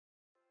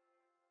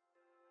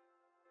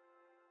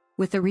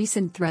With the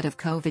recent threat of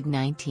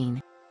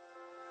COVID-19,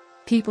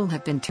 people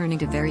have been turning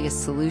to various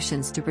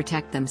solutions to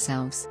protect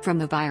themselves from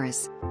the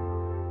virus.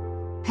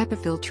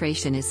 HEPA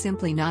filtration is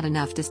simply not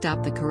enough to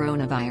stop the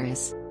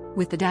coronavirus,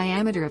 with the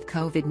diameter of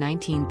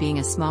COVID-19 being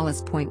as small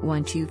as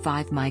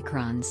 0.125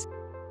 microns.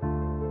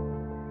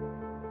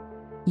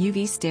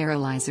 UV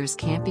sterilizers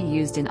can't be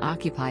used in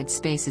occupied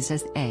spaces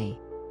as they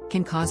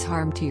can cause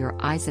harm to your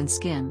eyes and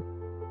skin.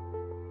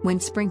 When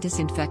spring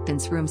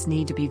disinfectants, rooms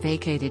need to be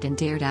vacated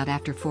and aired out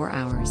after 4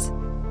 hours.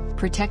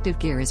 Protective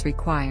gear is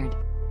required,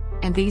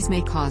 and these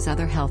may cause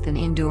other health and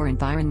indoor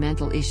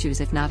environmental issues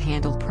if not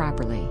handled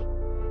properly.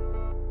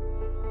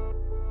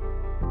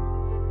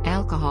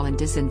 Alcohol and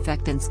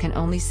disinfectants can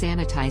only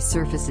sanitize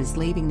surfaces,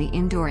 leaving the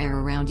indoor air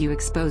around you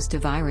exposed to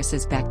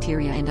viruses,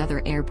 bacteria, and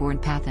other airborne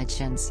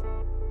pathogens.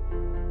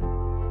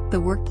 The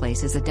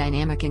workplace is a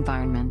dynamic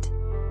environment.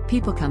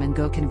 People come and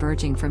go,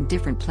 converging from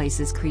different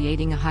places,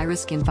 creating a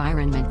high-risk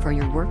environment for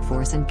your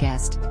workforce and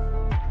guests.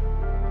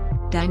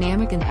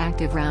 Dynamic and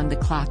active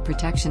round-the-clock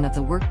protection of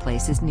the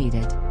workplace is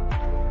needed.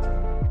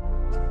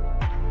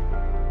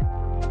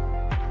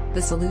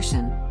 The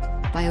solution: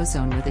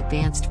 Biozone, with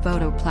advanced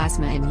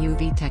photoplasma and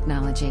UV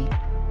technology.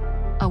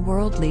 A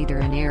world leader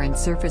in air and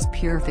surface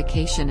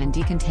purification and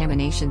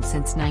decontamination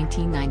since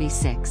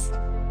 1996.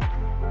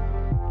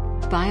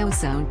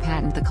 Biozone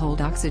patent, the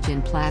cold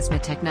oxygen plasma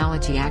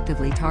technology,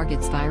 actively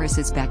targets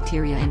viruses,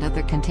 bacteria, and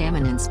other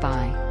contaminants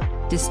by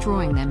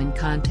destroying them in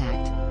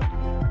contact.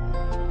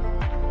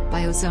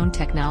 Biozone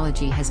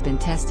technology has been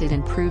tested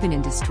and proven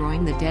in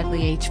destroying the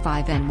deadly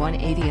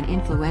H5N1 avian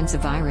influenza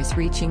virus,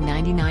 reaching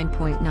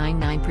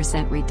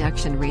 99.99%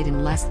 reduction rate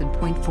in less than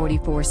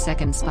 0.44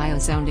 seconds.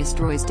 Biozone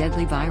destroys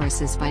deadly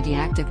viruses by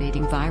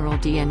deactivating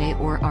viral DNA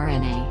or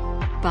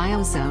RNA.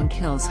 Biozone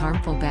kills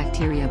harmful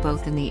bacteria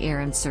both in the air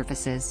and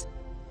surfaces,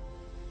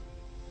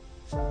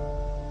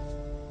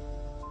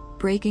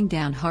 breaking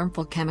down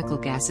harmful chemical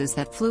gases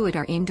that pollute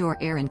our indoor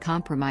air and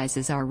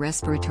compromises our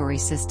respiratory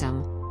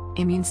system,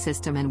 immune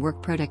system, and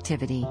work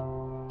productivity,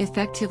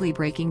 effectively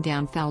breaking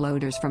down foul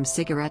odors from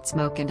cigarette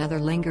smoke and other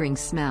lingering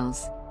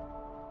smells.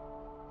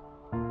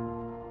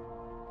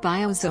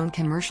 Biozone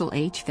commercial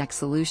HVAC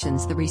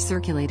solutions. The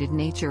recirculated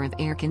nature of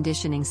air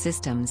conditioning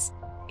systems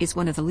is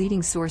one of the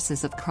leading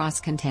sources of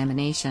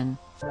cross-contamination.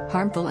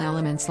 Harmful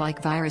elements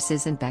like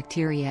viruses and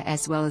bacteria,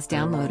 as well as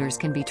downloaders,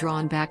 can be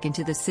drawn back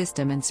into the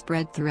system and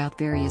spread throughout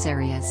various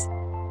areas.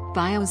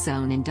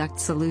 Biozone induct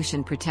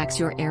solution protects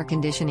your air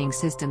conditioning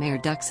system, air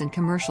ducts, and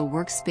commercial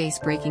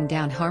workspace, breaking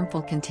down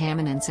harmful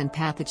contaminants and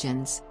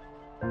pathogens,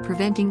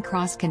 preventing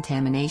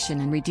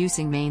cross-contamination and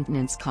reducing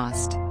maintenance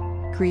cost,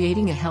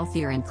 creating a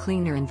healthier and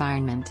cleaner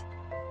environment.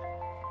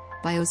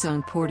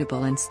 Biozone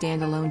portable and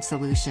standalone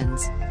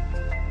solutions.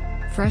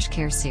 Fresh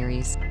Care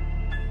Series,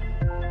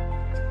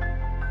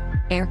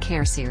 Air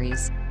Care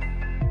Series,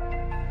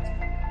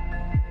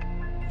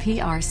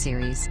 PR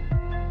Series,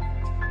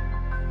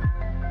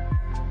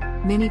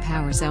 Mini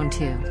Power Zone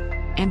 2,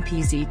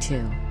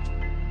 MPZ2.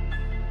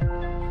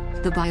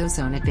 The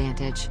Biozone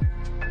Advantage.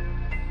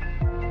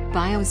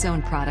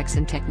 Biozone products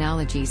and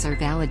technologies are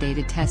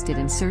validated, tested,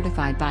 and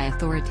certified by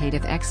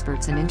authoritative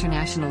experts and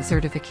international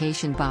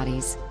certification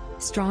bodies.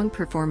 Strong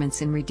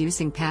performance in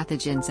reducing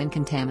pathogens and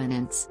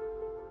contaminants.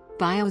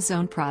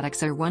 Biozone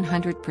products are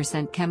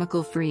 100%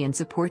 chemical-free and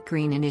support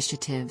green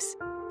initiatives.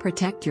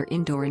 Protect your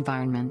indoor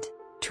environment.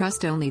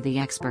 Trust only the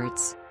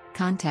experts.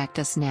 Contact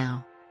us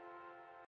now.